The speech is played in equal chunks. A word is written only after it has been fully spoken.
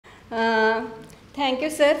Thank you,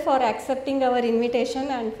 sir, for accepting our invitation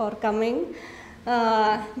and for coming.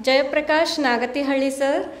 Jayaprakash Nagathihalli,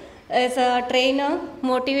 sir, is a trainer,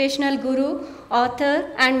 motivational guru, author,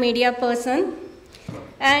 and media person.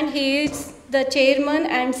 And he is the chairman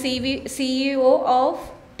and CEO of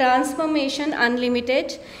Transformation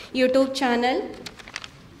Unlimited YouTube channel.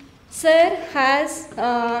 Sir has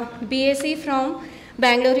BSc from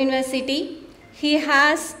Bangalore University. He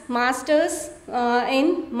has Masters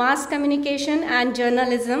in Mass Communication and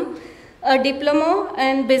Journalism, a diploma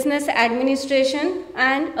in Business Administration,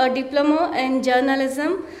 and a diploma in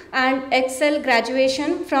Journalism and Excel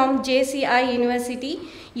graduation from JCI University,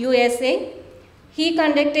 USA. He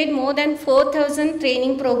conducted more than 4,000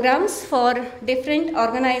 training programs for different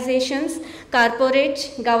organizations,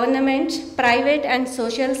 corporate, government, private and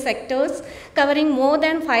social sectors, covering more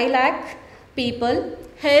than 5 lakh people.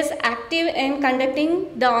 He is active in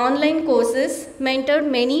conducting the online courses, mentored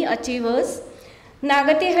many achievers.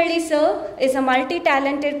 Nagathihalli sir is a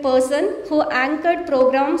multi-talented person who anchored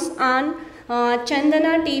programs on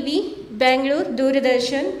Chandana TV, Bangalore,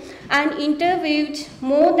 Doordarshan, and interviewed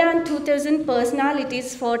more than 2,000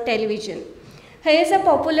 personalities for television. He is a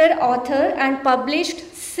popular author and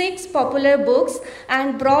published 6 popular books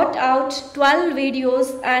and brought out 12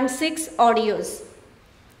 videos and 6 audios.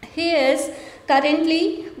 He is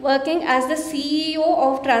currently working as the CEO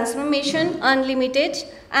of Transformation Unlimited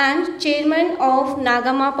and chairman of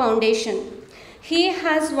Nagamma Foundation. He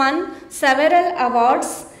has won several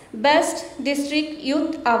awards: Best District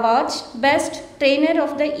Youth Award, Best Trainer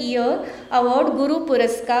of the Year Award, Guru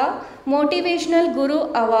Puraskar, Motivational Guru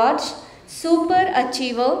Award, Super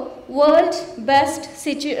Achiever, World Best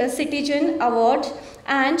Citizen Award,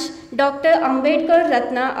 and Dr. Ambedkar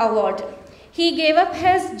Ratna Award. He gave up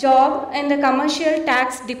his job in the commercial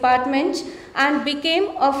tax department and became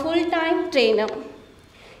a full-time trainer.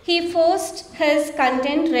 He posts his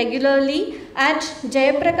content regularly at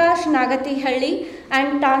Jayaprakash Nagathihalli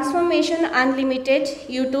and Transformation Unlimited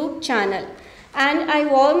YouTube channel. And I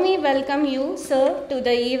warmly welcome you, sir, to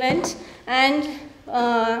the event, and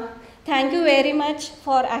thank you very much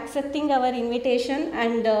for accepting our invitation,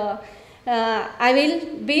 and I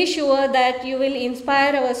will be sure that you will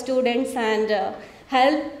inspire our students and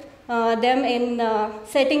help them in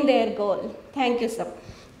setting their goal. Thank you, sir.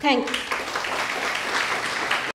 Thank you.